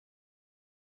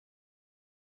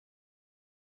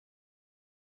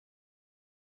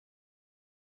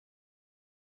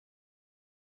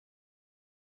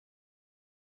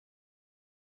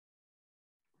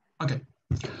Okay.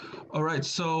 All right.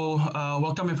 So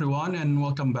welcome everyone and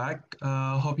welcome back.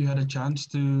 Hope you had a chance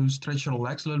to stretch your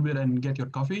legs a little bit and get your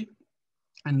coffee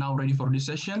and now ready for this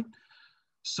session.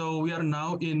 So we are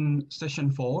now in session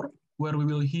four, where we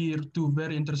will hear two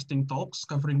very interesting talks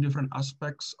covering different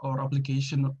aspects or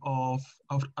application of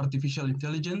artificial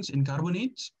intelligence in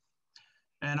carbonates.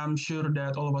 And I'm sure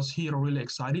that all of us here are really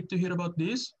excited to hear about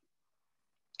this.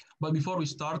 But before we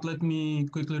start, let me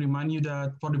quickly remind you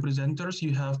that for the presenters,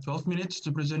 you have 12 minutes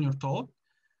to present your talk.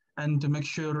 And to make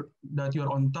sure that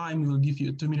you're on time, we'll give you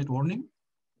a 2-minute warning.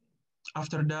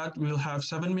 After that, we'll have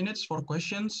 7 minutes for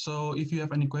questions. So if you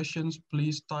have any questions,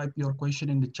 please type your question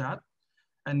in the chat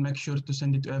and make sure to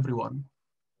send it to everyone.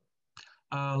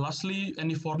 Lastly,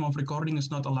 any form of recording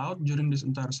is not allowed during this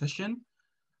entire session.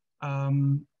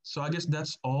 So I guess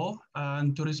that's all.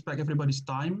 And to respect everybody's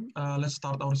time, let's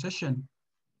start our session.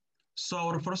 So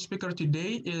our first speaker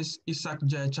today is Issac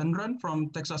Jayachandran from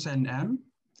Texas A&M,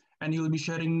 and he'll be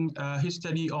sharing his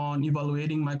study on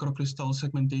evaluating microcrystal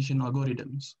segmentation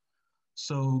algorithms.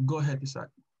 So go ahead, Issac.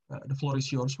 The floor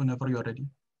is yours whenever you're ready.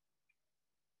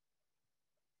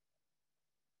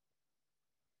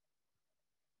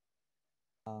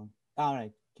 All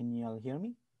right, can you all hear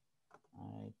me?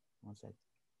 All right, one sec.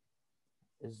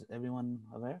 Is everyone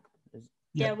aware?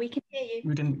 Yeah, we can hear you.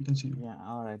 We can see you. Yeah,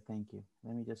 all right, thank you.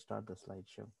 Let me just start the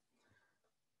slideshow.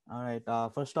 All right,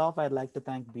 first off, I'd like to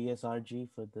thank BSRG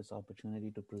for this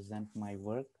opportunity to present my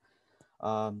work.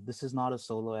 This is not a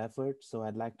solo effort, so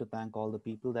I'd like to thank all the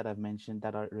people that I've mentioned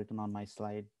that are written on my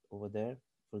slide over there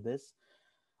for this.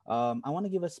 I want to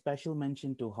give a special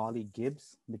mention to Holly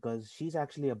Gibbs because she's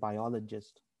actually a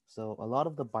biologist. So a lot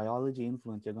of the biology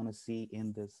influence you're going to see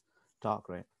in this talk,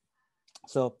 right?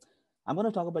 So I'm going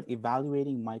to talk about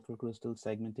evaluating microcrystal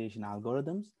segmentation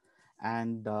algorithms.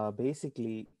 And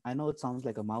basically, I know it sounds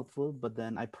like a mouthful, but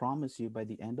then I promise you by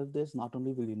the end of this, not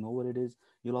only will you know what it is,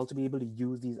 you'll also be able to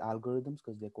use these algorithms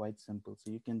because they're quite simple. So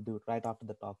you can do it right after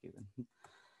the talk even.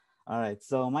 All right,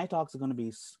 so my talks are going to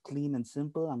be clean and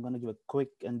simple. I'm going to give a quick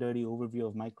and dirty overview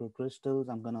of microcrystals.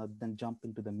 I'm going to then jump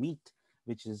into the meat,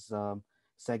 which is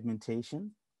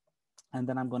segmentation. And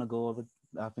then I'm going to go over,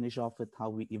 finish off with how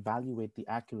we evaluate the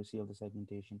accuracy of the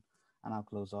segmentation. And I'll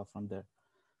close off from there.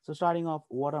 So starting off,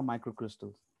 what are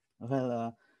microcrystals?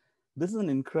 Well, this is an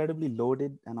incredibly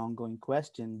loaded and ongoing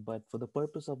question, but for the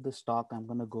purpose of this talk, I'm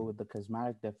going to go with the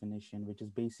charismatic definition, which is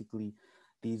basically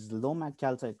these low mac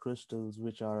calcite crystals,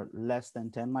 which are less than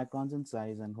 10 microns in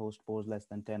size and host pores less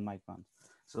than 10 microns.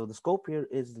 So the scope here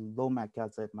is low mac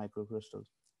calcite microcrystals.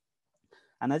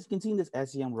 And as you can see in this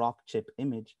SEM rock chip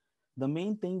image, the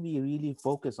main thing we really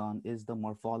focus on is the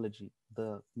morphology,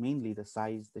 mainly the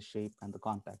size, the shape, and the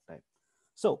contact type.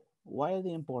 So why are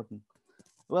they important?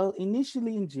 Well,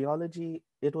 initially in geology,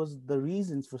 it was the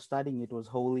reasons for studying it was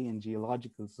wholly in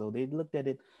geological. So they looked at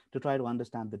it to try to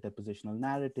understand the depositional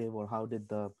narrative or how did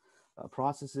the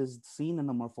processes seen in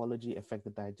the morphology affect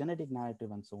the diagenetic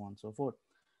narrative and so on and so forth.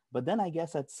 But then I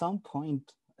guess at some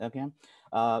point, okay,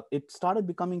 it started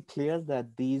becoming clear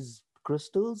that these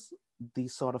crystals,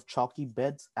 these sort of chalky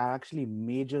beds are actually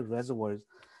major reservoirs.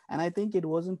 And I think it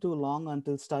wasn't too long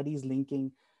until studies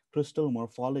linking crystal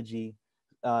morphology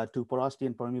to porosity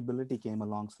and permeability came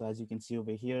along. So as you can see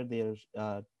over here,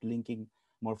 they're linking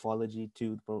morphology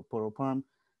to poroperm.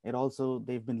 It also,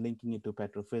 they've been linking it to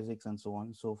petrophysics and so on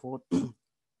and so forth. So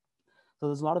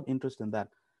there's a lot of interest in that.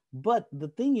 But the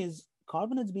thing is,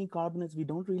 carbonates being carbonates, we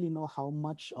don't really know how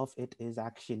much of it is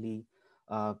actually,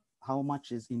 how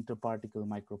much is interparticle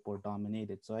micropore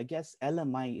dominated. So I guess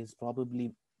LMI is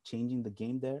probably changing the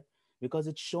game there because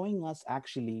it's showing us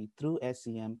actually through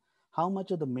SEM how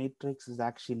much of the matrix is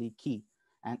actually key.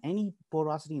 And any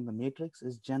porosity in the matrix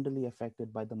is generally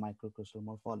affected by the microcrystal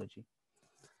morphology.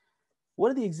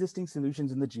 What are the existing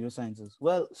solutions in the geosciences?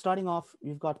 Well, starting off,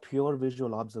 we've got pure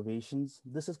visual observations.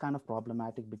 This is kind of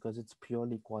problematic because it's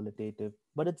purely qualitative,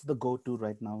 but it's the go-to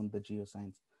right now in the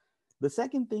geoscience. The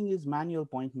second thing is manual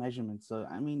point measurement. So,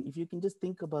 I mean, if you can just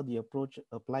think about the approach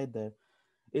applied there,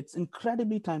 it's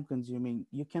incredibly time consuming.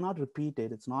 You cannot repeat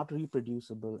it. It's not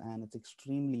reproducible and it's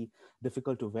extremely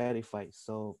difficult to verify.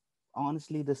 So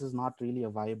honestly, this is not really a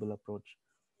viable approach.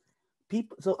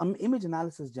 So image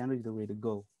analysis is generally the way to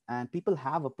go. And people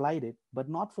have applied it, but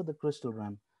not for the crystal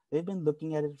realm. They've been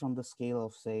looking at it from the scale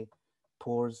of, say,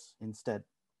 pores instead.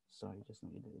 Sorry, just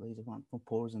need a laser one for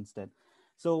pores instead.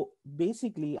 So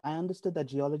basically, I understood that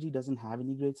geology doesn't have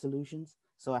any great solutions.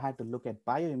 So I had to look at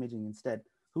bioimaging instead,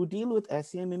 who deal with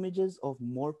SEM images of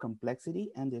more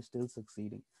complexity, and they're still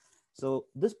succeeding. So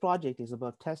this project is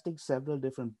about testing several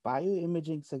different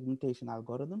bioimaging segmentation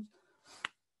algorithms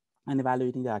and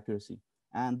evaluating the accuracy.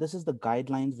 And this is the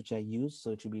guidelines which I use.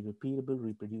 So it should be repeatable,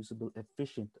 reproducible,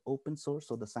 efficient, open source,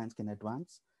 so the science can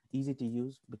advance, easy to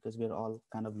use because we're all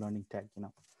kind of learning tech, you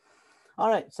know. All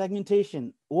right,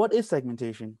 segmentation. What is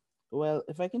segmentation? Well,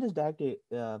 if I can just direct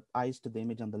your eyes to the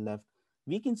image on the left,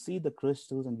 we can see the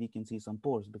crystals and we can see some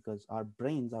pores because our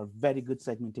brains are very good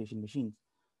segmentation machines.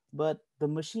 But the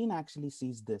machine actually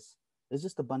sees this. It's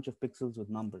just a bunch of pixels with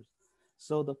numbers.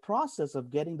 So the process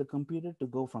of getting the computer to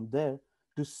go from there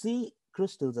to see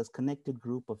crystals as connected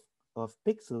group of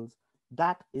pixels,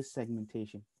 that is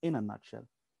segmentation in a nutshell.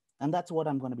 And that's what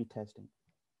I'm going to be testing.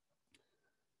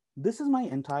 This is my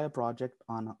entire project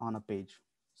on a page.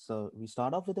 So we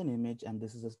start off with an image, and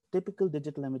this is a typical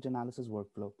digital image analysis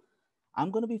workflow. I'm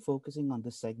going to be focusing on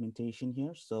the segmentation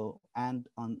here, and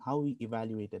on how we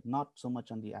evaluate it, not so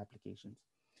much on the applications.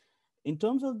 In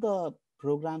terms of the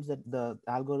programs that the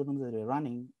algorithms that we're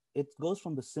running, it goes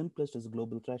from the simplest as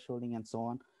global thresholding and so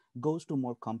on, goes to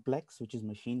more complex, which is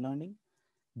machine learning.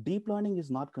 Deep learning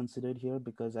is not considered here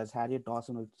because, as Harriet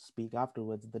Dawson will speak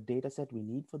afterwards, the data set we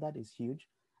need for that is huge,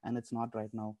 and it's not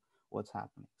right now what's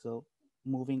happening. So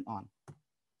moving on.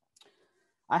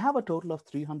 I have a total of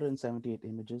 378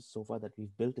 images so far that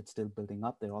we've built. It's still building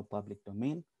up. They're all public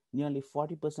domain. Nearly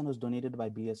 40% was donated by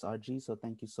BSRG, so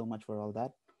thank you so much for all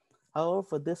that. However,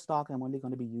 for this talk, I'm only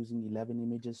going to be using 11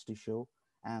 images to show,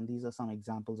 and these are some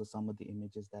examples of some of the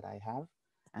images that I have,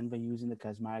 and we're using the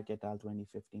Kaczmarek et al.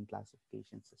 2015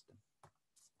 classification system.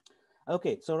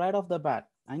 Okay, so right off the bat,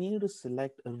 I needed to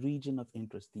select a region of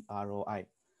interest, the ROI.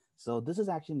 So this is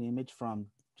actually an image from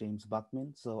James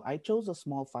Buckman. So I chose a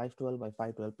small 512 by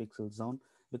 512 pixel zone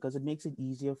because it makes it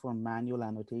easier for manual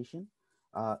annotation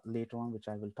later on, which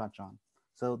I will touch on.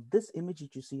 So this image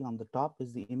that you see on the top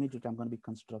is the image which I'm going to be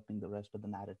constructing the rest of the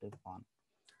narrative on.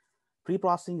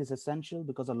 Pre-processing is essential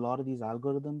because a lot of these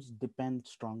algorithms depend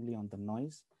strongly on the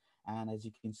noise. And as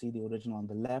you can see the original on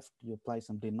the left, you apply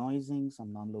some denoising,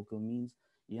 some non-local means,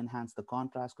 you enhance the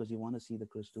contrast because you want to see the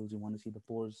crystals, you want to see the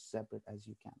pores separate as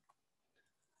you can.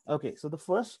 Okay, so the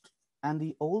first and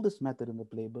the oldest method in the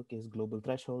playbook is global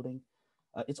thresholding.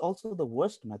 It's also the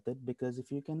worst method because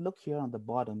if you can look here on the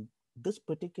bottom, this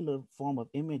particular form of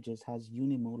images has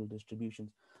unimodal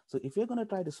distributions. So if you're going to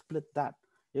try to split that,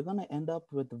 you're going to end up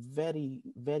with very,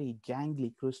 very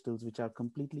gangly crystals which are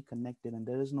completely connected, and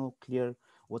there is no clear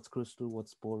what's crystal,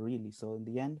 what's pore really. So in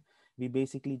the end, we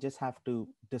basically just have to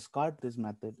discard this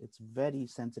method. It's very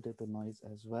sensitive to noise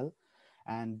as well.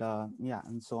 And yeah,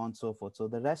 and so on and so forth. So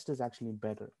the rest is actually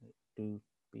better to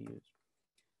be used.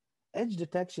 Edge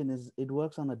detection it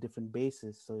works on a different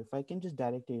basis. So if I can just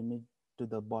direct your image to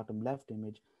the bottom left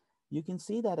image, you can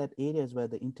see that at areas where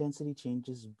the intensity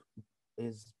changes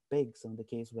is big. So in the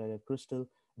case where a crystal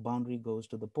boundary goes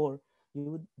to the pore,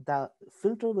 the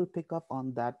filter will pick up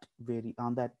on that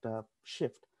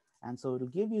shift, and so it'll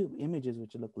give you images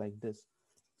which look like this.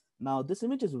 Now, this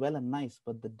image is well and nice,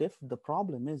 but the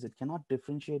problem is it cannot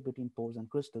differentiate between pores and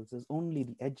crystals. There's only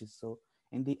the edges. So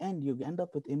in the end, you end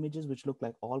up with images which look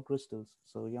like all crystals.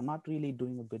 So you're not really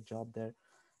doing a good job there.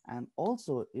 And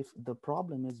also, if the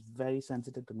problem is very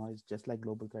sensitive to noise, just like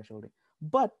global thresholding,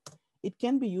 but it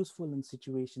can be useful in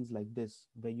situations like this,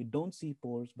 where you don't see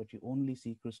pores, but you only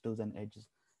see crystals and edges.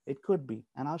 It could be,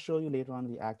 and I'll show you later on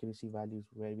the accuracy values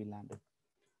where we landed.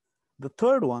 The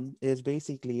third one is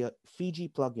basically a Fiji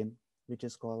plugin, which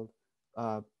is called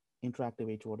uh, Interactive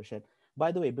H Watershed.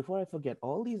 By the way, before I forget,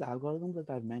 all these algorithms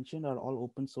that I've mentioned are all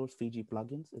open source Fiji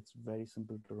plugins. It's very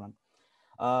simple to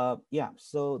run. Yeah,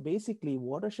 so basically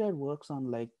Watershed works on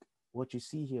like what you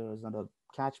see here is on the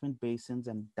catchment basins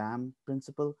and dam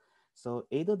principle. So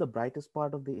either the brightest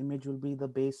part of the image will be the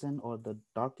basin or the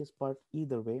darkest part,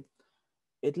 either way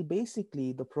it'll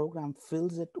basically the program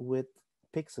fills it with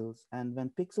pixels, and when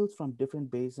pixels from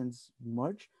different basins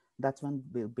merge, that's when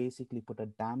we'll basically put a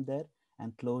dam there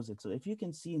and close it. So if you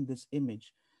can see in this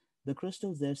image, the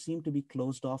crystals there seem to be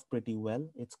closed off pretty well.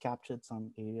 It's captured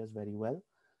some areas very well,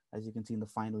 as you can see in the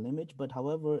final image, but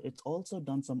however it's also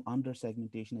done some under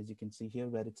segmentation, as you can see here,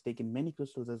 where it's taken many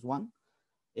crystals as one.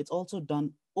 It's also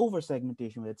done over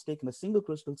segmentation, where it's taken a single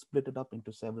crystal, split it up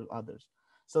into several others.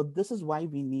 So this is why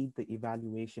we need the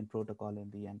evaluation protocol in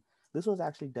the end. This was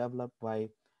actually developed by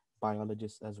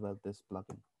biologists as well, this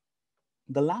plugin.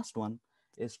 The last one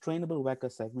is trainable vector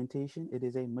segmentation. It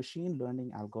is a machine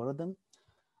learning algorithm,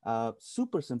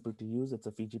 super simple to use. It's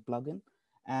a Fiji plugin.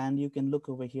 And you can look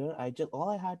over here. All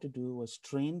I had to do was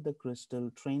train the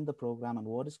crystal, train the program on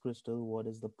what is crystal, what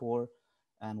is the pore,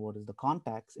 and what is the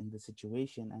contacts in the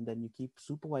situation. And then you keep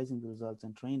supervising the results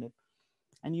and train it.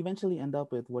 And you eventually end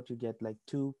up with what you get like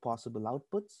two possible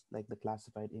outputs, like the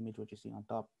classified image, what you see on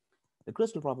top. the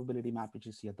crystal probability map, which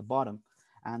you see at the bottom.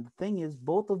 And the thing is,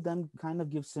 both of them kind of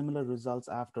give similar results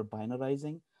after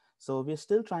binarizing. So we're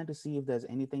still trying to see if there's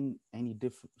anything, any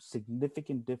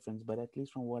significant difference, but at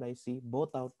least from what I see,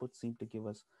 both outputs seem to give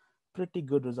us pretty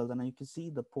good results. And you can see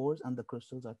the pores and the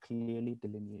crystals are clearly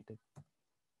delineated.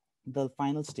 The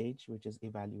final stage, which is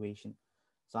evaluation.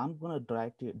 So I'm going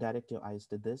to direct your eyes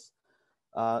to this.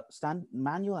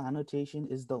 Manual annotation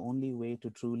is the only way to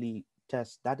truly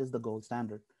test. That is the gold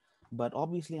standard. But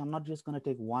obviously, I'm not just going to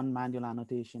take one manual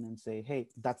annotation and say, hey,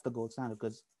 that's the gold standard,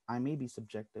 because I may be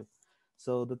subjective.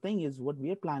 So the thing is, what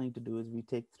we're planning to do is we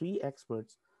take three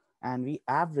experts and we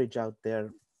average out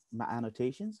their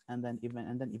annotations, and then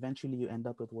eventually you end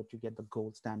up with what you get, the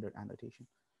gold standard annotation.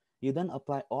 You then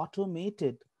apply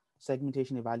automated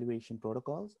segmentation evaluation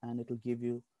protocols, and it will give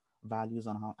you values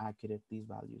on how accurate these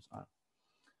values are.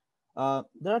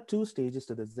 There are two stages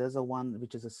to this. There's a one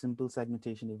which is a simple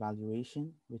segmentation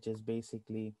evaluation, which is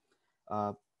basically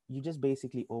you just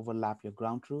basically overlap your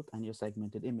ground truth and your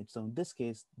segmented image. So in this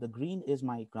case, the green is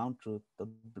my ground truth,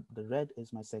 the red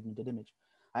is my segmented image.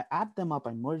 I add them up,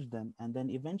 I merge them, and then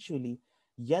eventually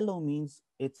yellow means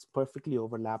it's perfectly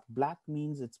overlapped. Black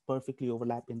means it's perfectly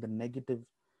overlapped in the negative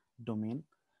domain.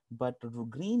 But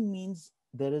green means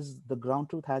there is the ground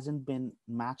truth hasn't been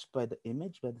matched by the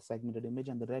image, by the segmented image,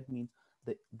 and the red means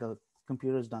the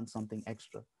computer has done something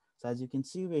extra. So as you can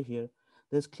see over here,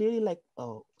 there's clearly like,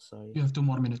 oh, sorry. You have 2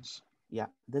 more minutes. Yeah,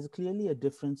 there's clearly a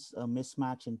difference, a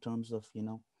mismatch in terms of,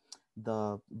 in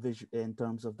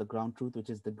terms of the ground truth, which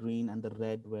is the green, and the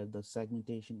red, where the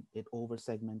segmentation, it over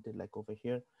segmented like over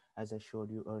here, as I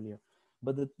showed you earlier.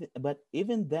 But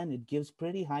even then it gives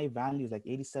pretty high values, like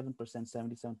 87%,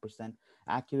 77%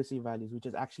 accuracy values, which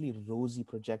is actually rosy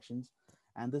projections.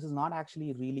 And this is not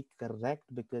actually really correct,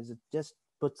 because it just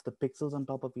puts the pixels on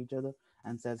top of each other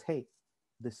and says, hey,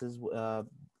 this is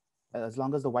as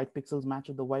long as the white pixels match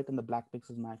with the white and the black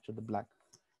pixels match with the black.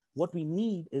 What we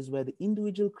need is where the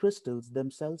individual crystals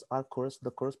themselves are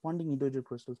the corresponding individual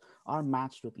crystals are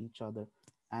matched with each other.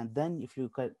 And then if you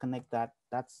connect that,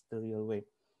 that's the real way.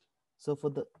 So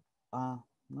for the,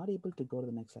 not able to go to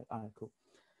the next slide. All right, cool.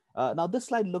 Now this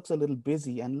slide looks a little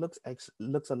busy and looks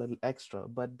a little extra,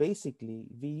 but basically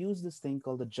we use this thing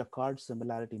called the Jacquard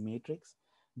similarity matrix.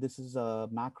 This is a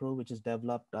macro which is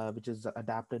developed, which is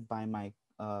adapted by my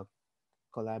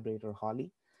collaborator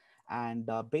Holly. And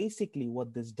basically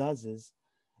what this does is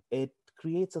it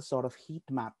creates a sort of heat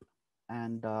map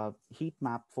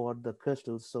for the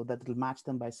crystals so that it'll match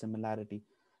them by similarity.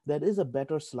 There is a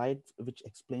better slide which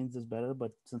explains this better,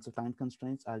 but since of time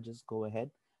constraints, I'll just go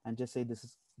ahead and just say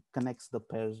connects the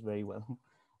pairs very well.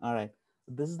 All right,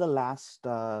 this is the last,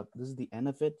 this is the end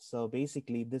of it. So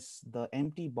basically the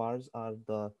empty bars are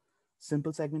the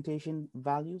simple segmentation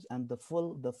values, and the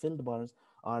filled bars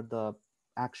are the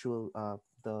actual,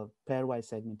 the pairwise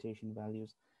segmentation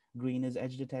values. Green is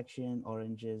edge detection,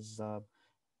 orange is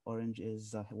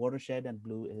watershed, and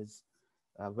blue is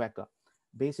Weka.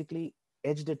 Basically,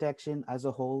 edge detection as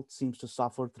a whole seems to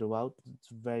suffer throughout. It's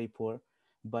very poor.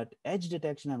 But edge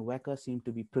detection and Weka seem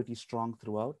to be pretty strong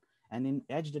throughout. And in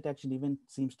edge detection, even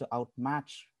seems to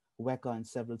outmatch Weka in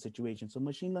several situations. So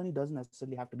machine learning doesn't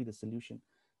necessarily have to be the solution.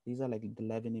 These are like the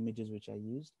 11 images which I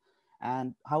used.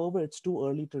 And however, it's too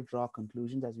early to draw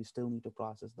conclusions, as we still need to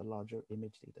process the larger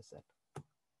image data set.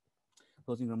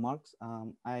 Closing remarks.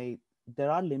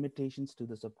 There are limitations to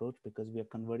this approach because we are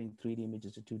converting 3D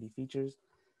images to 2D features.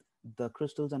 The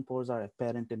crystals and pores are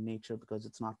apparent in nature because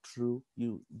it's not true.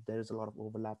 There's a lot of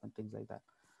overlap and things like that.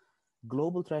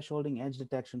 Global thresholding, edge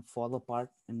detection fall apart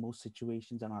in most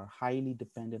situations and are highly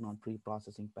dependent on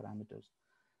pre-processing parameters.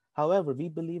 However, we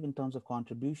believe in terms of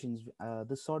contributions,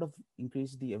 this sort of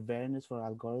increases the awareness for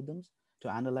algorithms to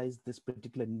analyze this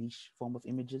particular niche form of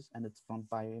images, and it's from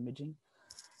bioimaging.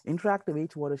 Interactive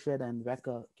H watershed and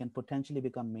Weka can potentially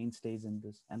become mainstays in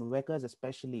this, and Weka is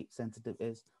especially sensitive,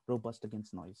 is robust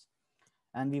against noise.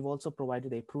 And we've also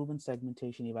provided a proven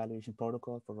segmentation evaluation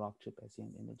protocol for rock chip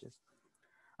SEM images.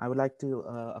 I would like to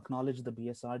acknowledge the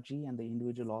BSRG and the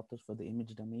individual authors for the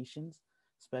image donations.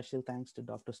 Special thanks to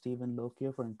Dr. Stephen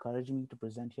Lokier for encouraging me to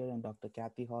present here, and Dr.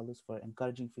 Cathy Hollis for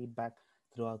encouraging feedback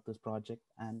throughout this project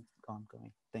and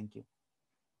ongoing. Thank you.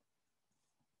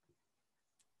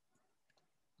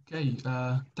 Okay,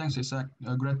 thanks, Issac.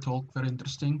 Great talk, very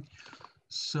interesting.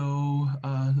 So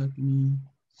let me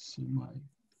see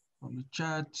from the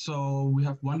chat. So we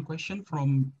have one question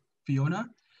from Fiona.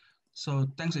 So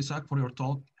thanks, Issac, for your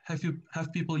talk.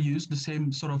 Have people used the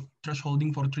same sort of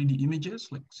thresholding for 3D images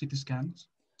like CT scans?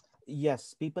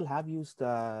 Yes, people have used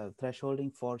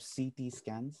thresholding for CT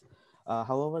scans.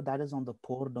 However, that is on the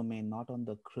pore domain, not on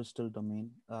the crystal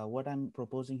domain. What I'm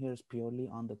proposing here is purely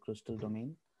on the crystal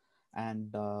domain,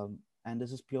 and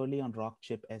this is purely on rock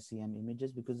chip SEM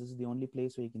images, because this is the only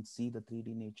place where you can see the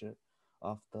 3D nature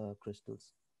of the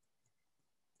crystals.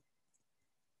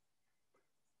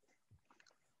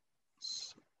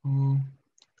 So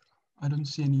I don't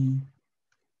see any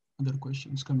other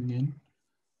questions coming in.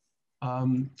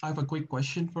 I have a quick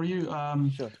question for you.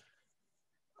 Sure.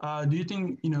 Do you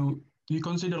think, do you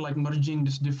consider like merging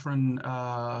these different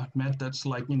methods,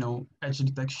 like, edge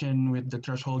detection with the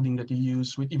thresholding that you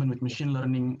use, with even with machine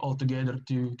learning all together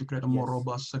to create a more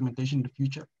robust segmentation in the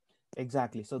future?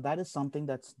 Exactly. So that is something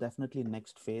that's definitely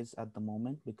next phase at the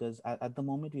moment, because at the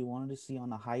moment we wanted to see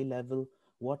on a high level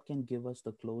what can give us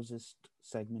the closest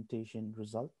segmentation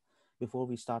result before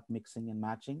we start mixing and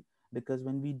matching. Because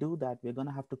when we do that, we're going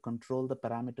to have to control the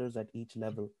parameters at each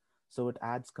level. So it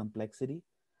adds complexity,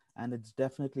 and it's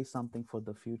definitely something for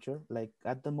the future. Like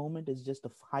at the moment, it's just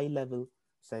a high level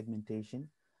segmentation,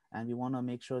 and we want to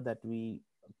make sure that we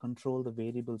control the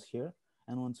variables here.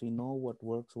 And once we know what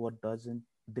works, what doesn't,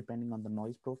 depending on the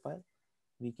noise profile,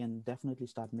 we can definitely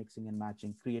start mixing and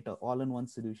matching, create an all-in-one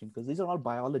solution, because these are all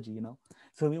biology,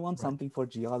 so we want something for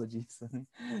geology.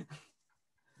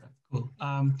 Cool.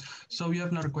 So we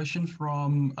have another question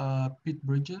from Pete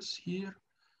Bridges here.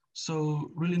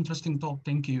 So really interesting talk,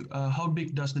 thank you. How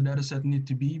big does the data set need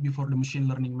to be before the machine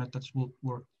learning methods will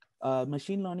work?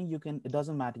 Machine learning, it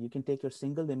doesn't matter. You can take your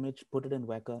single image, put it in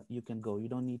Weka, you can go. You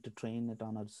don't need to train it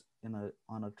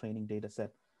on a training data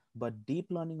set. But deep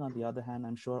learning, on the other hand,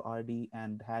 I'm sure RD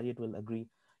and Harriet will agree,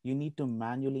 you need to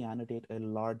manually annotate a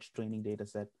large training data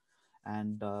set.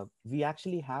 And we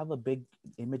actually have a big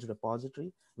image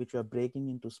repository, which we're breaking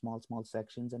into small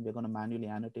sections, and we're going to manually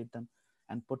annotate them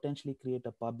and potentially create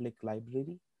a public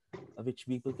library which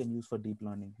people can use for deep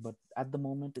learning. But at the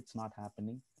moment, it's not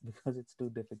happening because it's too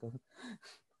difficult.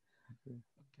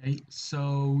 Okay,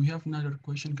 so we have another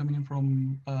question coming in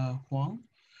from Huang.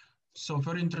 So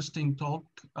very interesting talk.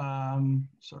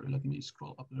 Sorry, let me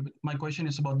scroll up a little bit. My question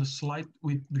is about the slide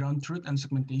with ground truth and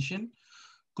segmentation.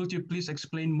 Could you please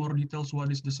explain more details?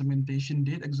 What is the segmentation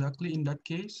date exactly in that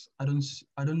case? I don't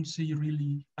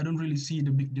really see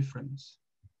the big difference.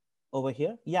 Over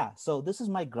here, yeah, so this is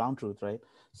my ground truth, right?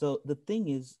 So the thing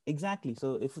is, exactly,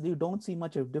 so if you don't see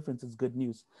much of difference, it's good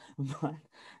news. But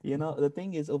the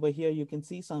thing is, over here you can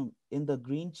see some in the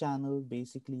green channel.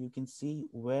 Basically you can see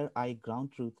where I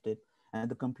ground truthed it,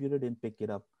 and the computer didn't pick it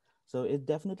up. So it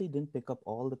definitely didn't pick up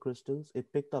all the crystals.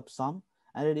 It picked up some,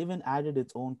 and it even added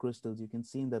its own crystals. You can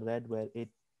see in the red where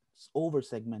it's over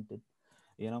segmented,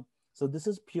 so this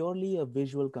is purely a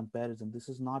visual comparison. This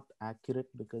is not accurate,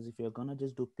 because if you're going to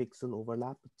just do pixel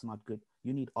overlap, it's not good.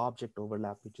 You need object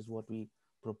overlap, which is what we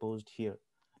proposed here,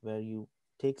 where you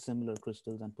take similar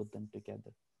crystals and put them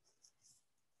together.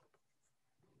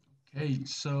 Okay,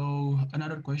 so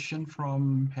another question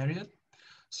from Harriet.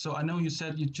 So I know you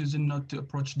said you're choosing not to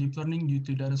approach deep learning due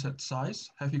to dataset size.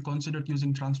 Have you considered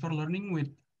using transfer learning with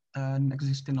an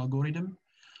existing algorithm?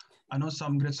 I know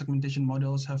some great segmentation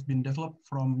models have been developed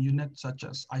from UNet, such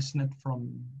as IceNet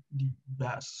from the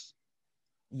BAS.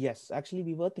 Yes, actually,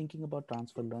 we were thinking about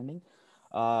transfer learning,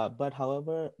 but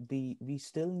however, we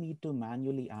still need to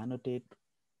manually annotate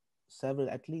several,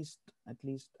 at least.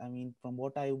 I mean, from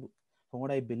what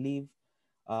I believe,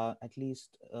 at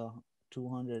least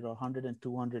 200 or 100 and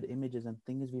 200 images. And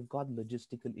thing is, we've got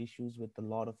logistical issues with a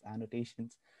lot of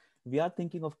annotations. We are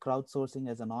thinking of crowdsourcing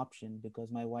as an option, because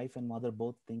my wife and mother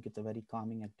both think it's a very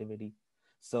calming activity.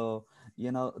 So,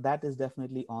 that is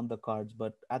definitely on the cards,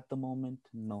 but at the moment,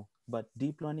 no. But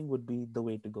deep learning would be the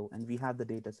way to go. And we have the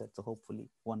data set, so hopefully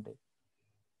one day.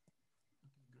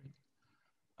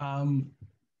 Great.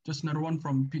 Just another one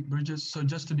from Pete Bridges. So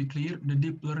just to be clear, the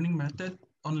deep learning method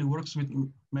only works with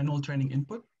manual training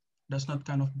input. Does not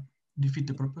kind of defeat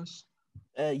the purpose?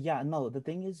 Yeah, no, the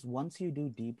thing is, once you do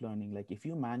deep learning, like if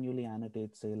you manually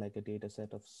annotate, say, like a data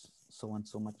set of so and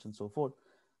so much and so forth,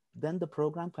 then the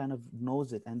program kind of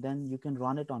knows it, and then you can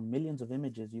run it on millions of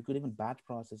images. You could even batch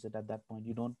process it at that point.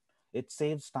 It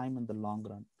saves time in the long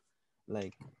run.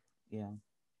 Like, yeah.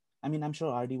 I mean, I'm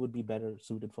sure RD would be better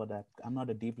suited for that. I'm not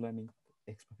a deep learning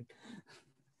expert.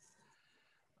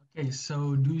 Okay,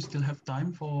 so do you still have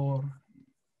time for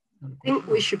another question? I think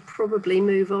we should probably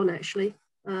move on, actually.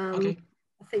 Okay,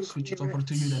 I think switch it over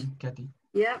to you then, Cathy.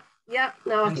 Yeah.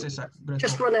 No, Thanks, Issac.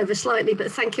 Just run over slightly,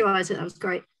 but thank you, Isaac. That was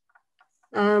great.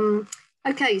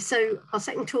 Okay, so our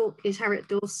second talk is Harriet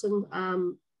Dawson.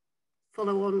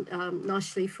 Follow on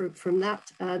nicely from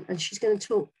that, and she's going to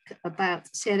talk about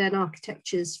CNN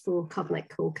architectures for carbonate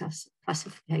core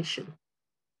classification.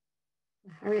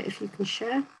 Harriet, if you can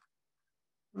share,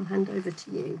 I'll hand over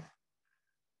to you.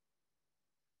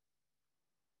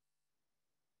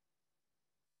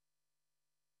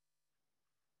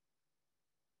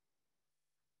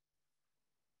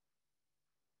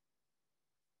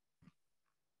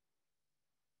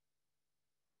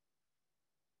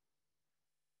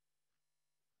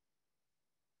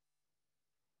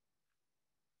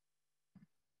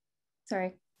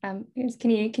 Sorry, can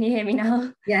you hear me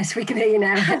now? Yes, we can hear you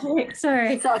now.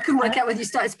 Sorry. So I couldn't work out whether you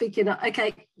started speaking or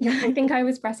okay. Yeah, I think I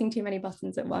was pressing too many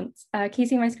buttons at once. Can you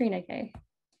see my screen okay?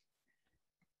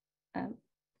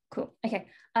 Cool, okay.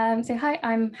 So hi,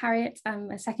 I'm Harriet.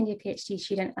 I'm a second year PhD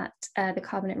student at the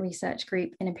Carbonate Research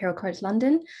Group in Imperial College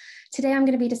London. Today I'm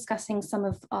going to be discussing some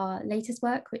of our latest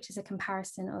work, which is a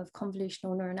comparison of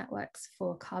convolutional neural networks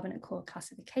for carbonate core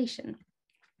classification.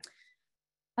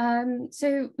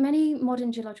 So many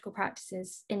modern geological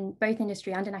practices in both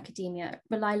industry and in academia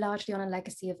rely largely on a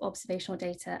legacy of observational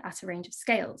data at a range of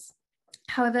scales.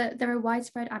 However, there are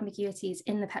widespread ambiguities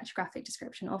in the petrographic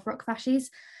description of rock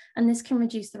facies, and this can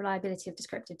reduce the reliability of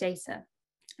descriptive data.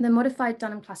 The modified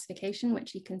Dunham classification,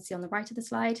 which you can see on the right of the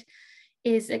slide,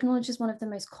 is acknowledged as one of the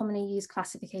most commonly used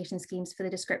classification schemes for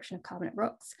the description of carbonate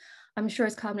rocks. I'm sure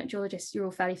as carbonate geologists, you're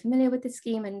all fairly familiar with this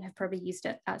scheme and have probably used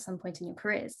it at some point in your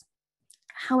careers.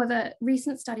 However,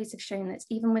 recent studies have shown that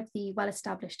even with the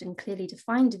well-established and clearly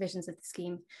defined divisions of the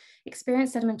scheme,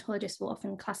 experienced sedimentologists will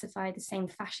often classify the same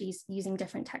facies using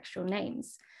different textual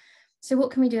names. So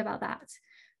what can we do about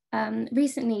that?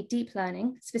 Recently, deep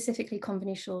learning, specifically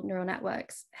convolutional neural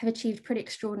networks, have achieved pretty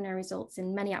extraordinary results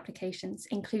in many applications,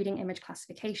 including image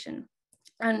classification.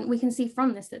 And we can see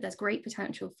from this that there's great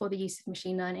potential for the use of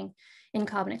machine learning in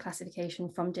carbonate classification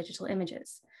from digital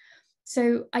images.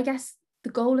 So I guess the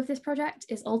goal of this project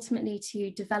is ultimately to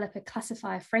develop a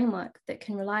classifier framework that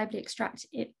can reliably extract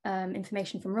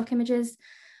information from rock images,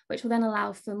 which will then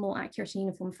allow for more accurate and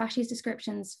uniform facies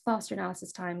descriptions, faster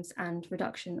analysis times, and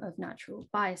reduction of natural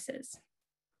biases.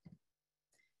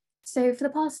 So for the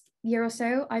past year or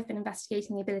so, I've been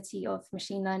investigating the ability of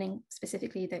machine learning,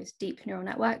 specifically those deep neural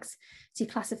networks, to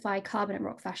classify carbonate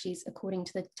rock facies according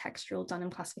to the textual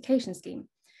Dunham classification scheme.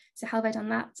 So how have I done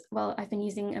that? Well, I've been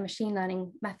using a machine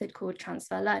learning method called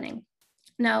transfer learning.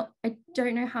 Now, I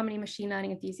don't know how many machine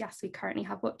learning enthusiasts we currently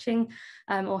have watching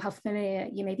or how familiar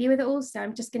you may be with it all. So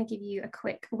I'm just going to give you a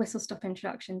quick whistle-stop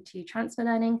introduction to transfer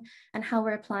learning and how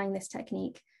we're applying this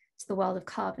technique to the world of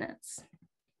carbonates.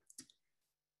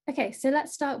 Okay, so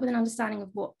let's start with an understanding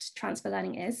of what transfer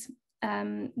learning is.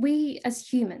 We as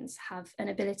humans have an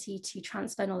ability to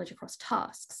transfer knowledge across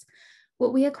tasks.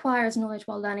 What we acquire as knowledge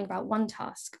while learning about one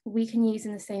task, we can use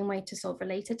in the same way to solve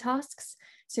related tasks.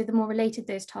 So the more related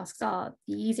those tasks are,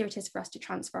 the easier it is for us to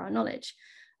transfer our knowledge.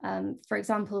 For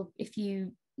example, if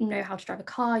you know how to drive a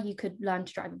car, you could learn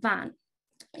to drive a van.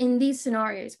 In these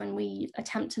scenarios, when we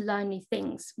attempt to learn new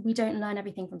things, we don't learn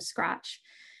everything from scratch.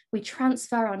 We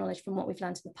transfer our knowledge from what we've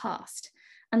learned in the past.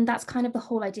 And that's kind of the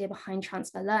whole idea behind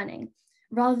transfer learning.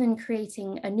 Rather than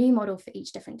creating a new model for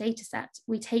each different data set,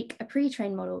 we take a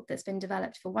pre-trained model that's been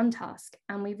developed for one task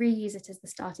and we reuse it as the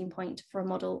starting point for a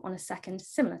model on a second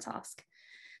similar task.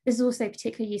 This is also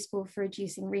particularly useful for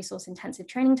reducing resource-intensive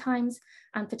training times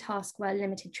and for tasks where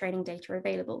limited training data are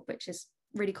available, which is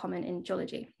really common in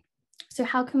geology. So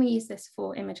how can we use this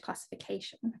for image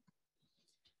classification?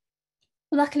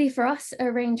 Luckily for us,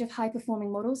 a range of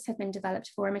high-performing models have been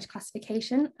developed for image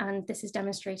classification, and this is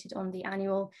demonstrated on the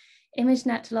annual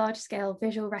ImageNet Large-Scale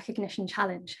Visual Recognition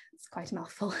Challenge. It's quite a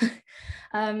mouthful.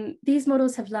 These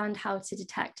models have learned how to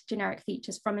detect generic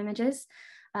features from images.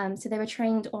 So they were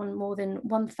trained on more than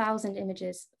 1,000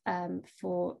 images 1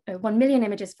 million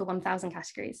images for 1,000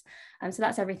 categories. So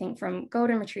that's everything from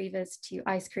golden retrievers to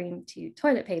ice cream to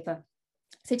toilet paper.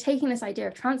 So taking this idea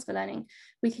of transfer learning,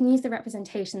 we can use the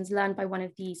representations learned by one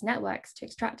of these networks to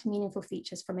extract meaningful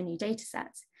features from a new data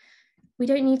set. We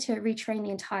don't need to retrain the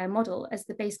entire model, as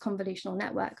the base convolutional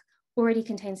network already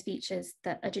contains features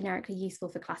that are generically useful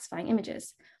for classifying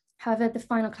images. However, the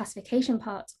final classification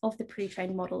part of the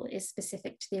pre-trained model is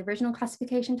specific to the original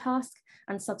classification task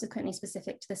and subsequently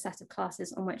specific to the set of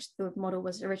classes on which the model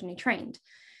was originally trained.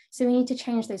 So we need to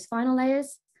change those final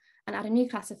layers and add a new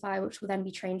classifier, which will then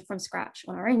be trained from scratch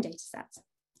on our own data set.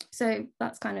 So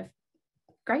that's kind of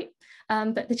great.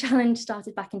 But the challenge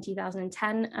started back in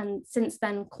 2010, and since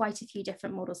then, quite a few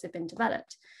different models have been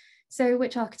developed. So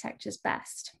which architecture is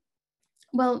best?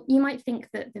 Well, you might think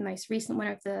that the most recent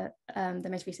winner of the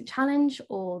most recent challenge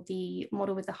or the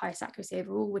model with the highest accuracy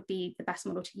overall would be the best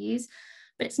model to use.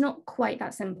 but it's not quite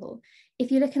that simple.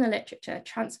 If you look in the literature,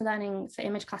 transfer learning for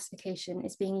image classification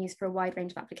is being used for a wide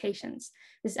range of applications.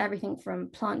 This is everything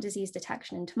from plant disease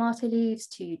detection in tomato leaves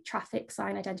to traffic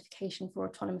sign identification for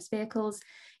autonomous vehicles,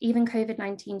 even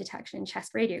COVID-19 detection in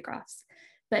chest radiographs.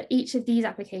 But each of these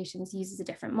applications uses a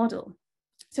different model.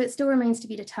 So it still remains to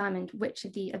be determined which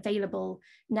of the available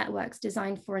networks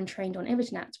designed for and trained on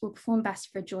ImageNet will perform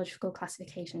best for a geological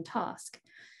classification task.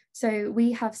 So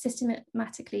we have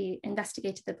systematically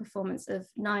investigated the performance of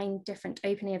 9 different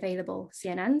openly available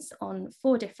CNNs on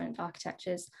 4 different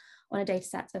architectures on a data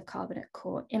set of carbonate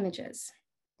core images.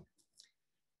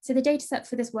 So the dataset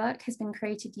for this work has been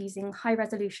created using high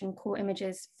resolution core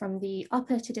images from the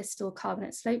upper to distal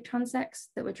carbonate slope transects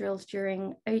that were drilled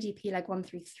during ODP leg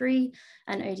 133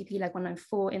 and ODP leg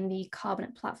 194 in the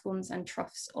carbonate platforms and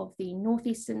troughs of the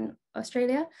northeastern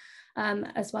Australia,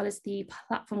 as well as the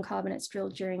platform carbonates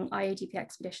drilled during IODP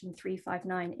expedition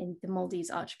 359 in the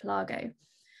Maldives archipelago.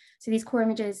 So these core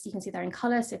images, you can see they're in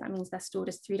color, so that means they're stored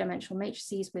as 3-dimensional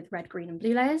matrices with red, green, and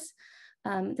blue layers.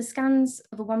 The scans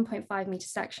of a 1.5 meter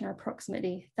section are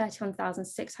approximately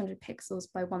 31,600 pixels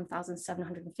by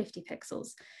 1,750 pixels.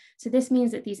 So this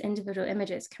means that these individual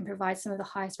images can provide some of the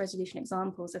highest resolution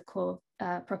examples of core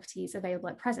properties available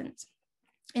at present.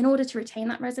 In order to retain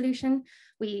that resolution,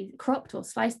 we cropped or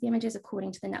sliced the images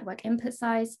according to the network input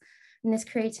size. And this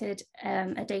created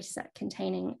a dataset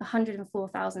containing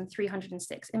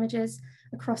 104,306 images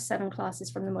across 7 classes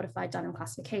from the modified Dunham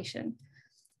classification.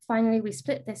 Finally, we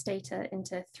split this data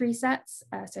into 3 sets,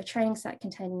 so a training set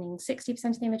containing 60%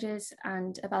 of the images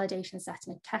and a validation set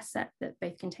and a test set that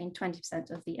both contain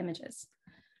 20% of the images.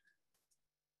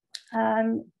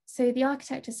 So the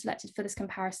architectures selected for this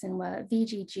comparison were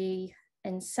VGG,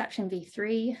 Inception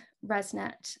v3,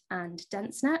 ResNet, and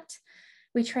DenseNet.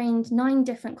 We trained 9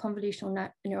 different convolutional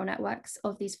neural networks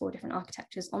of these 4 different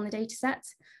architectures on the dataset,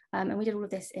 and we did all of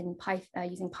this in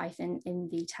using Python in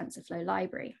the TensorFlow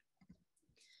library.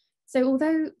 So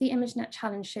although the ImageNet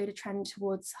challenge showed a trend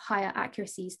towards higher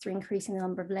accuracies through increasing the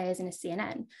number of layers in a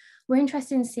CNN, we're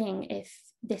interested in seeing if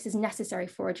this is necessary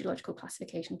for a geological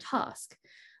classification task.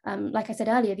 Like I said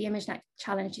earlier, the ImageNet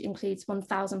challenge includes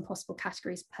 1,000 possible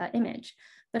categories per image,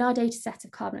 but our data set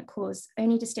of carbonate cores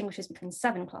only distinguishes between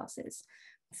 7 classes.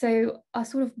 So our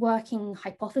sort of working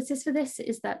hypothesis for this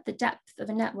is that the depth of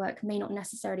a network may not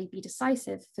necessarily be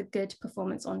decisive for good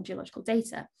performance on geological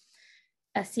data.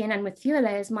 A CNN with fewer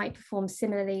layers might perform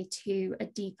similarly to a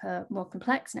deeper, more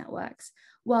complex networks,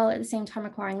 while at the same time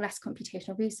requiring less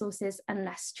computational resources and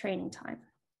less training time.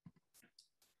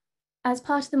 As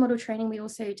part of the model training, we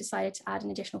also decided to add an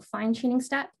additional fine-tuning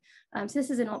step. So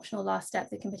this is an optional last step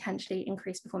that can potentially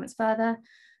increase performance further.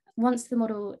 Once the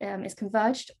model is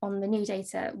converged on the new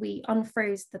data, we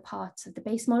unfroze the parts of the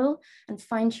base model and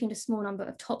fine-tuned a small number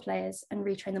of top layers and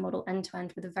retrained the model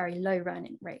end-to-end with a very low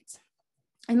learning rate.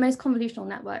 In most convolutional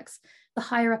networks, the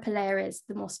higher up a layer is,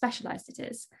 the more specialized it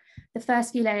is. The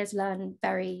first few layers learn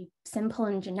very simple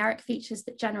and generic features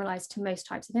that generalize to most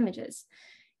types of images.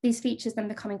 These features then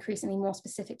become increasingly more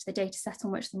specific to the data set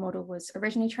on which the model was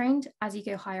originally trained as you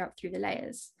go higher up through the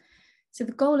layers. So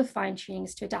the goal of fine-tuning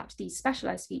is to adapt these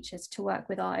specialized features to work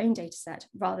with our own data set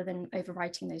rather than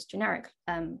overwriting those generic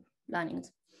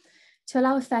learnings. To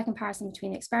allow a fair comparison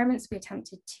between the experiments, we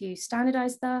attempted to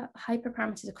standardize the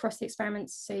hyperparameters across the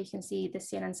experiments, so you can see the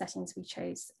CNN settings we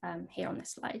chose here on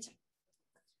this slide.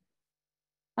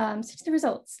 So to the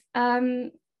results.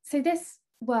 So this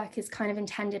work is kind of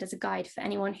intended as a guide for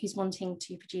anyone who's wanting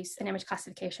to produce an image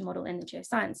classification model in the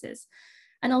geosciences.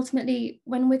 And ultimately,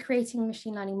 when we're creating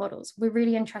machine learning models, we're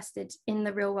really interested in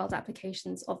the real world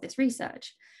applications of this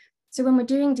research. So when we're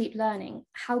doing deep learning,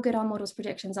 how good our model's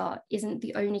predictions are isn't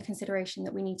the only consideration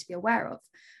that we need to be aware of.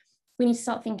 We need to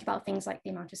start thinking about things like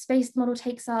the amount of space the model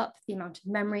takes up, the amount of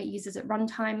memory it uses at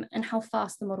runtime, and how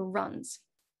fast the model runs.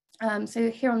 So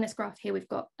here on this graph here, we've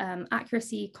got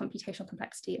accuracy, computational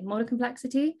complexity, and model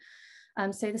complexity.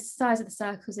 So the size of the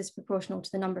circles is proportional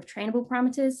to the number of trainable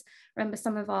parameters. Remember,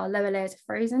 some of our lower layers are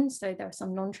frozen, so there are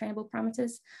some non-trainable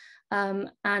parameters.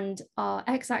 And our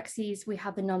x-axis, we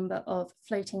have the number of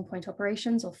floating point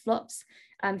operations or flops.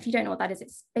 If you don't know what that is,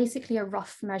 it's basically a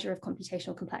rough measure of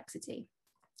computational complexity.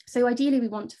 So ideally, we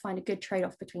want to find a good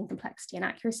trade-off between complexity and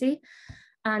accuracy.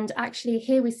 And actually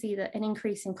here we see that an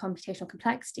increase in computational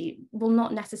complexity will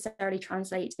not necessarily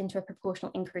translate into a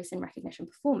proportional increase in recognition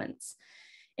performance.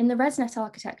 In the ResNet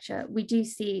architecture, we do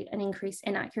see an increase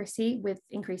in accuracy with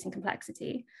increasing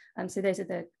complexity. So those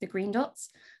are the green dots.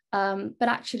 But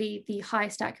actually the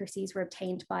highest accuracies were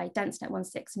obtained by DenseNet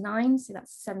 169, so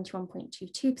that's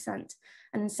 71.22%,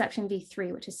 and Inception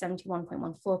v3, which is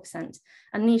 71.14%.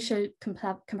 And these show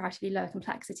comparatively lower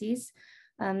complexities.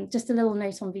 Just a little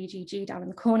note on VGG down in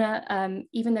the corner,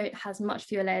 even though it has much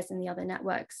fewer layers than the other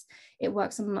networks, it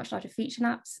works on much larger feature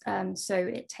maps, so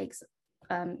it takes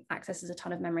accesses a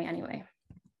ton of memory anyway.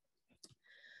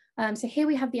 So here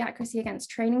we have the accuracy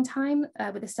against training time,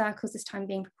 with the circles this time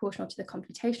being proportional to the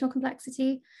computational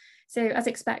complexity. So as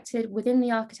expected, within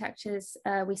the architectures,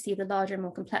 we see the larger and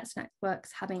more complex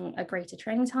networks having a greater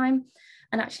training time.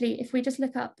 And actually, if we just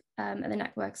look up at the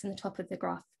networks in the top of the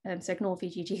graph, so ignore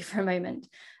VGG for a moment,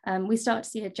 we start to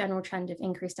see a general trend of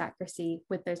increased accuracy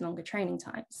with those longer training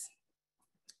times.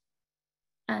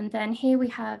 And then here we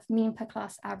have mean per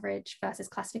class average versus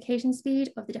classification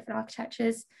speed of the different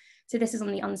architectures. So this is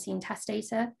on the unseen test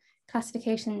data.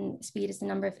 Classification speed is the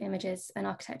number of images an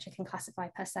architecture can classify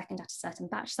per second at a certain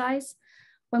batch size.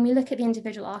 When we look at the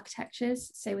individual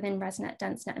architectures, so within ResNet,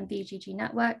 DenseNet, and VGG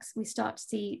networks, we start to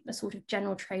see a sort of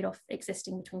general trade-off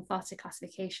existing between faster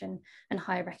classification and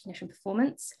higher recognition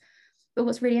performance. But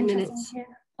what's really interesting here,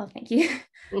 oh, thank you.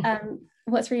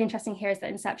 What's really interesting here is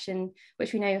that Inception,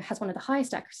 which we know has one of the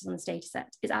highest accuracies on this data set,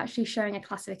 is actually showing a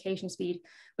classification speed,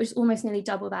 which is almost nearly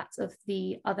double that of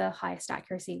the other highest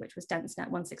accuracy, which was DenseNet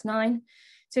 169.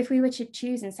 So if we were to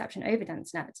choose Inception over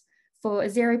DenseNet, for a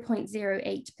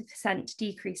 0.08%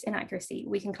 decrease in accuracy,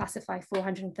 we can classify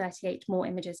 438 more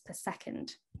images per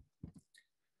second.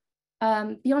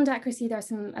 Beyond accuracy, there are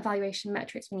some evaluation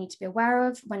metrics we need to be aware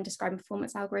of when describing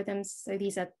performance algorithms. So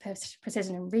these are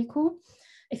precision and recall.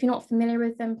 If you're not familiar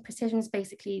with them, precision is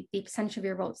basically the percentage of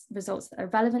your results that are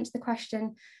relevant to the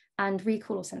question, and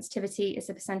recall or sensitivity is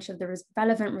the percentage of the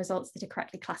relevant results that are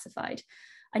correctly classified.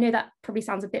 I know that probably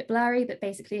sounds a bit blurry, but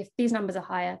basically if these numbers are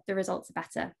higher, the results are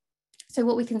better. So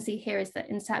what we can see here is that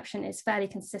Inception is fairly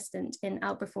consistent in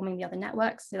outperforming the other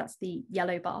networks. So that's the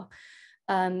yellow bar.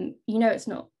 You know, it's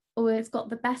not always got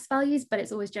the best values, but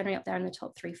it's always generally up there in the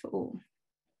top 3 for all.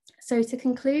 So to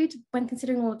conclude, when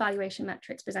considering all evaluation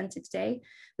metrics presented today,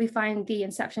 we find the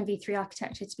Inception v3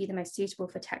 architecture to be the most suitable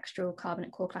for textual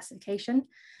carbonate core classification.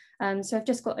 So I've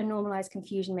just got a normalized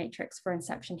confusion matrix for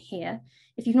Inception here.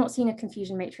 If you've not seen a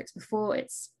confusion matrix before,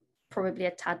 it's probably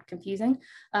a tad confusing,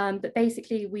 but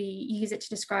basically we use it to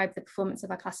describe the performance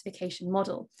of our classification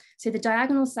model. So the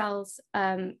diagonal cells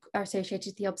are associated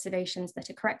with the observations that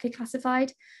are correctly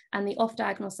classified, and the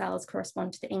off-diagonal cells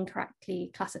correspond to the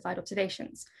incorrectly classified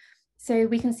observations. So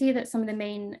we can see that some of the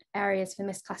main areas for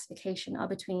misclassification are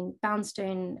between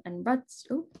Boundstone and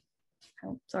Rudstone.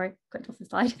 Oh, sorry, clicked off the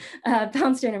slide.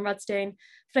 Boundstone and Rudstone,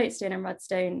 Floatstone and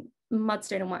Rudstone,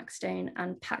 Mudstone and Waxstone,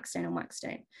 and Packstone and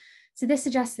Waxstone. So this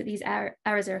suggests that these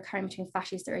errors are occurring between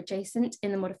fascies that are adjacent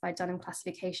in the modified Dunham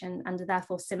classification and are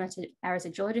therefore similar to errors a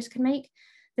geologist can make.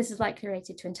 This is likely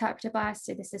related to interpreter bias.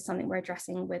 So this is something we're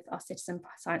addressing with our citizen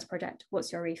science project,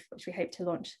 What's Your Reef, which we hope to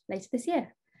launch later this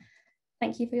year.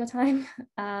 Thank you for your time.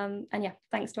 And yeah,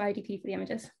 thanks to IDP for the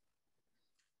images.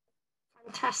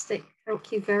 Fantastic,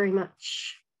 thank you very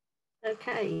much.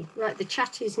 Okay, right, the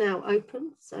chat is now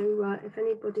open. So if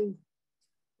anybody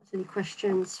has any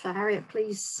questions for Harriet,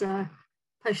 please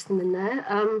post them in there.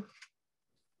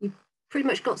 You pretty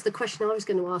much got to the question I was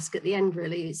going to ask at the end,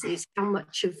 really, is how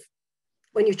much of,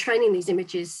 when you're training these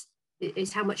images,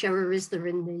 is how much error is there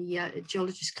in the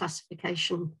geologist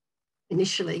classification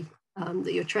initially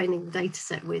that you're training the data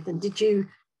set with? And did you,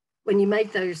 when you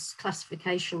made those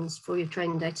classifications for your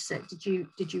training data set, did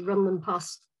you run them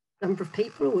past a number of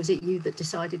people, or was it you that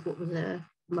decided what was a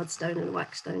mudstone and a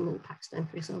waxstone and a packstone,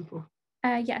 for example?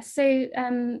 Yes, so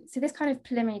this kind of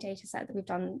preliminary data set that we've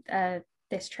done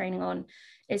this training on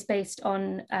is based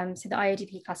on so the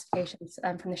IODP classifications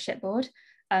from the shipboard,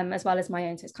 as well as my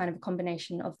own, so it's kind of a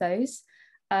combination of those.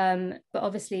 But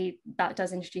obviously that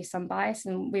does introduce some bias,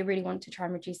 and we really want to try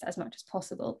and reduce that as much as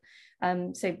possible.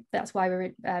 So that's why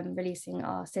we're releasing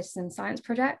our citizen science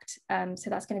project. So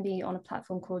that's going to be on a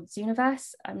platform called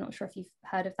Zooniverse. I'm not sure if you've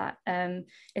heard of that.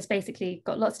 It's basically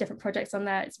got lots of different projects on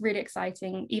there. It's really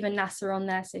exciting, even NASA on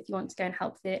there. So if you want to go and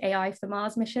help the AI for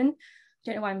Mars mission,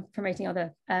 don't know why I'm promoting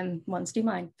other ones, do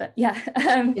mine, but yeah,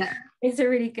 it's a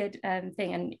really good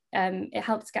thing, and it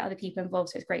helps get other people involved,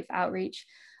 so it's great for outreach,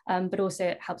 but also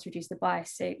it helps reduce the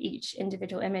bias. So each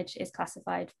individual image is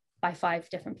classified by 5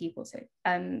 different people, so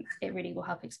it really will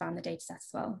help expand the data set as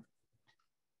well.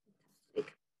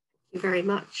 Thank you very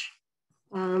much.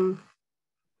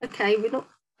 Okay, we've not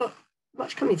got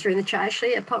much coming through in the chat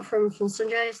actually, apart from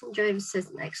Sanjay. Sanjay says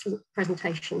an excellent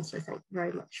presentation, so thank you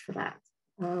very much for that.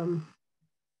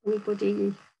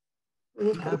 Anybody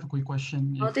I have a quick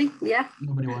question. Ardi, yeah.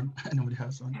 Nobody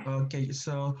has one. Okay,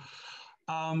 so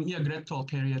yeah, great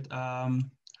talk, Harriet.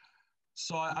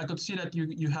 So I could see that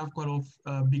you have quite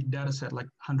a big data set, like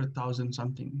 100,000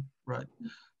 something, right?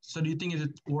 So do you think is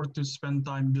it worth to spend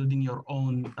time building your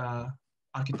own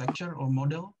architecture or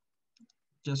model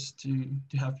just to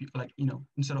have, like,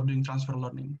 instead of doing transfer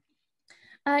learning?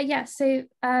 Yeah, so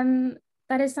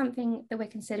that is something that we're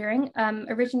considering.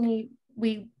 Originally,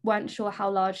 we weren't sure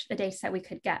how large a data set we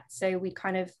could get. So we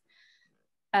kind of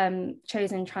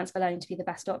chosen transfer learning to be the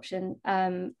best option.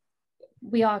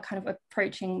 We are kind of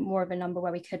approaching more of a number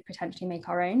where we could potentially make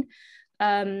our own.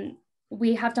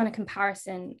 We have done a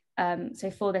comparison.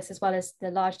 So for this, as well as the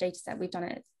large data set, we've done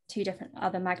it at 2 different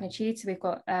other magnitudes. So we've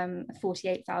got a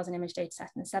 48,000 image data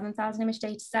set and a 7,000 image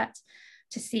data set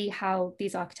to see how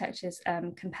these architectures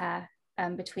compare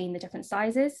between the different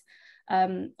sizes.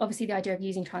 Obviously, the idea of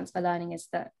using transfer learning is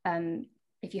that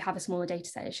if you have a smaller data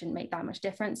set, it shouldn't make that much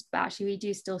difference. But actually, we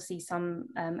do still see some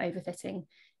overfitting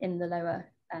in the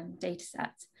lower data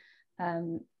set.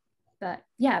 But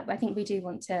yeah, I think we do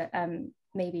want to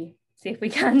maybe see if we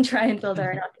can try and build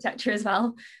our own architecture as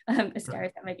well, as scary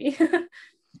as that may be.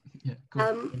 Yeah,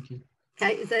 cool. Thank you.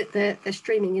 Okay, they're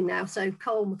streaming in now. So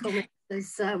Cole McCormick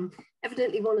says,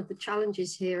 evidently one of the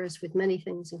challenges here, as with many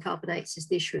things in carbonates, is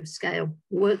the issue of scale.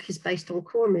 Work is based on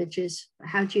core images.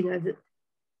 How do you know that,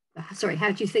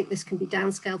 how do you think this can be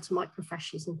downscaled to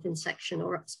microfascies in thin section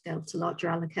or upscaled to larger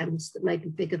allochems that may be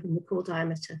bigger than the core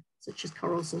diameter, such as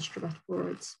corals and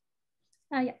stromatoporoids?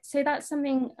 Yeah, so that's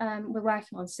something we're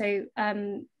working on. So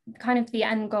kind of the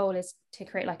end goal is to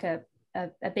create like a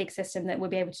big system that will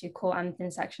be able to do core and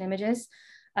thin section images.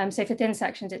 So for thin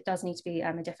sections, it does need to be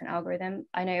a different algorithm.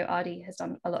 I know Ardi has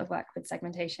done a lot of work with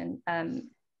segmentation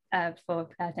for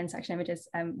thin section images,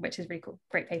 which is really cool,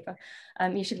 great paper.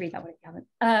 You should read that one if you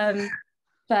haven't.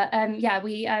 But yeah,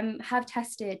 we have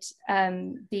tested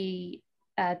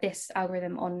this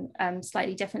algorithm on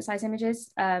slightly different size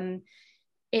images.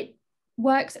 It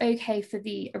works okay for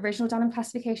the original Dunham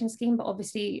classification scheme, but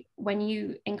obviously when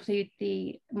you include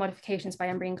the modifications by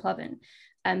Embry and Cloven,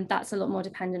 that's a lot more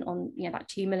dependent on that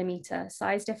 2 millimeter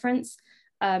size difference.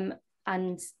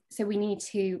 And so we need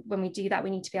to, when we do that, we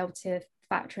need to be able to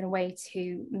factor in a way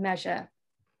to measure.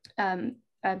 So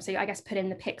I guess put in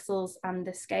the pixels and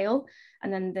the scale,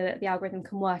 and then the algorithm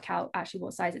can work out actually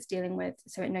what size it's dealing with,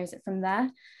 so it knows it from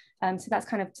there. So that's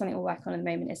kind of something we're working on at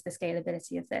the moment, is the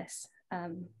scalability of this.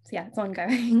 So yeah, it's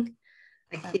ongoing.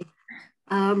 Thank you.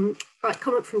 Right,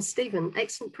 comment from Stephen.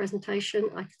 Excellent presentation.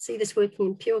 I could see this working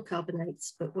in pure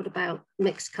carbonates, but what about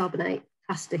mixed carbonate,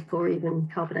 plastic, or even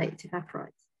carbonate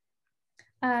evaporites?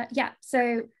 Yeah,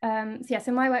 so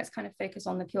my work's kind of focused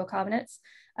on the pure carbonates.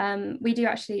 We do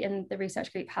actually in the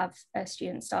research group have a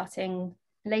student starting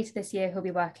later this year who'll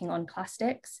be working on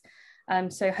plastics.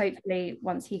 So hopefully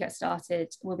once he gets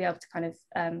started, we'll be able to kind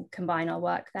of combine our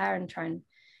work there and try and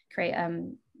create,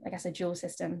 I guess, a dual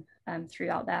system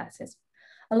throughout there. So it's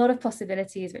a lot of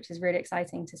possibilities, which is really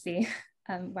exciting to see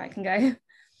where it can go.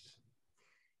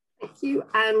 Thank you.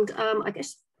 And I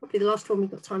guess probably the last one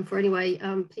we've got time for anyway,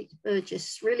 Peter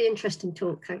Burgess, really interesting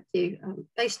talk, thank you.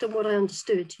 Based on what I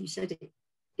understood, you said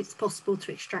it's possible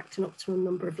to extract an optimum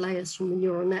number of layers from the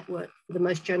neural network for the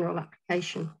most general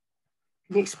application.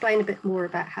 Can you explain a bit more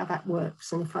about how that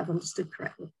works and if I've understood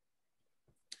correctly?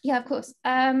 Yeah, of course.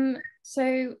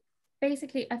 So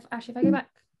basically, if I go back,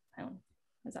 hang on,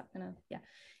 is that gonna, yeah.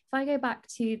 If I go back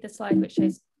to the slide, which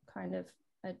shows kind of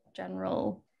a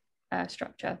general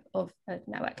structure of a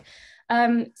network.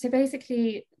 So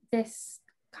basically this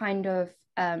kind of,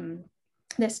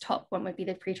 this top one would be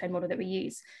the pre-trained model that we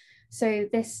use. So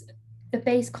the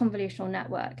base convolutional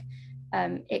network,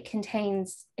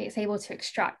 it's able to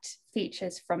extract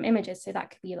features from images. So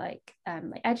that could be like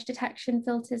edge detection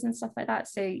filters and stuff like that.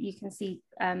 So you can see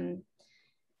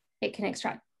it can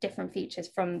extract different features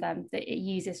from them that it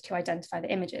uses to identify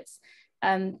the images.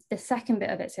 The second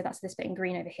bit of it, so that's this bit in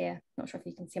green over here, not sure if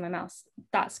you can see my mouse,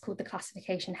 that's called the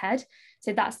classification head.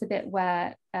 So that's the bit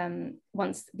where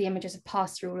once the images have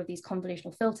passed through all of these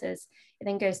convolutional filters, it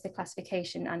then goes to the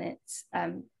classification and it's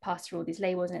passed through all these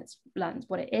labels and it's learned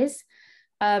what it is.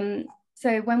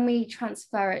 So when we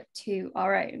transfer it to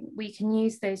our own, we can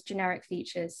use those generic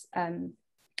features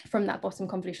from that bottom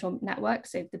convolutional network,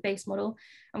 so the base model,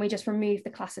 and we just remove the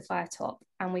classifier top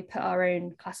and we put our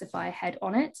own classifier head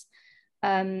on it.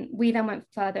 We then went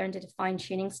further and did a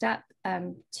fine-tuning step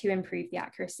to improve the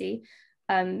accuracy.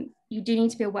 You do need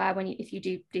to be aware if you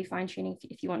do fine-tuning,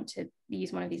 if you want to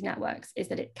use one of these networks, is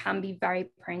that it can be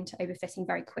very prone to overfitting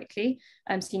very quickly.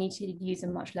 So you need to use a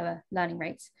much lower learning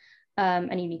rate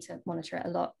and you need to monitor it a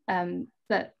lot.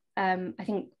 But I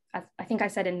think I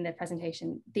said in the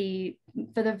presentation,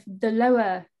 for the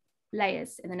lower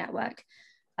layers in the network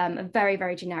are very,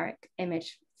 very generic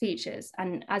image features.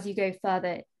 And as you go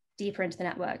further deeper into the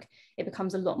network, it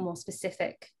becomes a lot more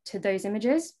specific to those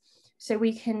images. So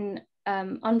we can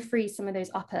unfreeze some of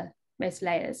those uppermost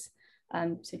layers.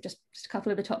 So just a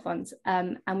couple of the top ones,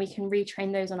 and we can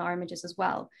retrain those on our images as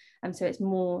well. So it's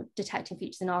more detecting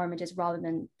features in our images rather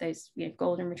than those, you know,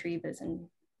 golden retrievers and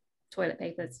toilet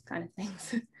papers kind of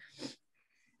things.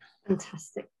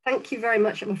 Fantastic. Thank you very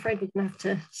much. I'm afraid we're going to have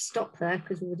to stop there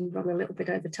because we've already run a little bit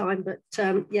over time. But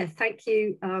yeah, thank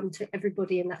you to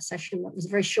everybody in that session. That was a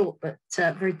very short but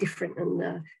very different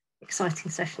and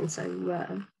exciting session.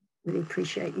 So really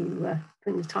appreciate you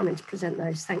putting the time in to present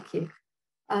those. Thank you.